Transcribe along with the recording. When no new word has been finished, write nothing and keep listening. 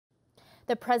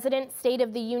The president's State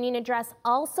of the Union address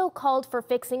also called for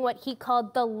fixing what he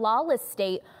called the lawless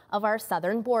state of our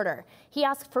southern border. He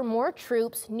asked for more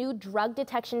troops, new drug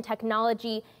detection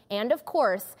technology, and of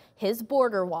course, his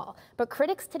border wall. But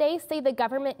critics today say the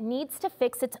government needs to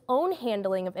fix its own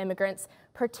handling of immigrants,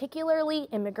 particularly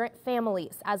immigrant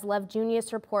families, as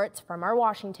Junious reports from our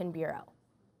Washington bureau.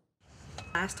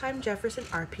 Last time Jefferson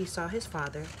RP saw his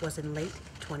father was in late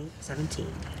 2017.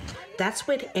 That's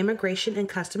when Immigration and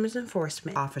Customs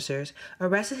Enforcement officers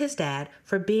arrested his dad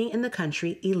for being in the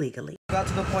country illegally. Got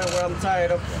to the point where I'm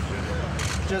tired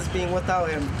of just being without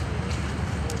him.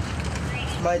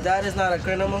 My dad is not a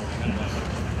criminal.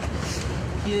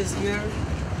 He is here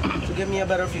to give me a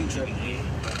better future.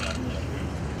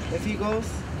 If he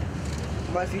goes,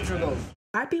 my future goes.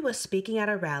 RP was speaking at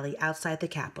a rally outside the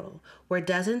Capitol, where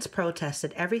dozens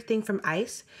protested everything from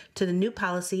ICE to the new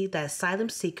policy that asylum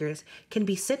seekers can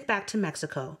be sent back to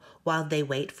Mexico while they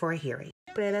wait for a hearing.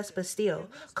 Perez Bastillo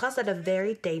calls that a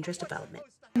very dangerous development.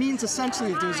 It means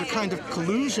essentially that there's a kind of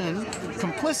collusion,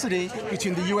 complicity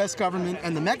between the U.S. government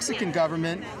and the Mexican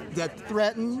government that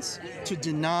threatens to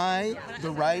deny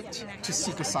the right to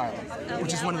seek asylum,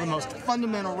 which is one of the most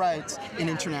fundamental rights in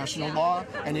international law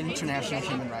and in international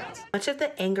human rights. Much of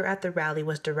the anger at the rally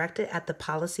was directed at the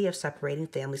policy of separating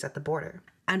families at the border.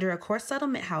 Under a court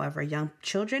settlement, however, young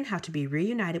children have to be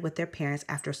reunited with their parents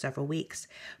after several weeks.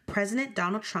 President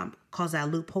Donald Trump calls that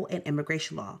a loophole in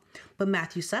immigration law. But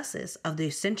Matthew Sussis of the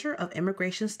Center of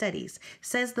Immigration Studies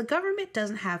says the government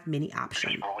doesn't have many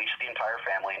options. Release the entire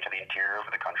family into the interior of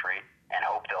the country and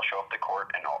hope they'll show up to court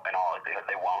and all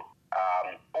they won't.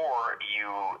 Or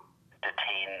you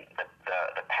detain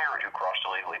the parent who crossed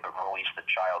illegally but release the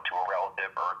child to a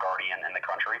relative or a guardian in the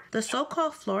country. The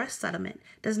so-called Flores settlement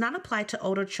does not apply to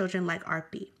older children like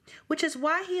RP, which is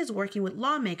why he is working with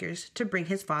lawmakers to bring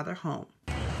his father home.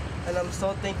 And I'm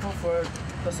so thankful for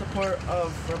the support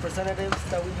of representatives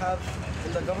that we have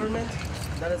in the government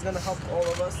that is going to help all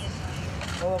of us,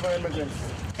 all of our immigrants.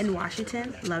 In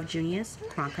Washington, Junious,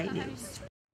 Cronkite News.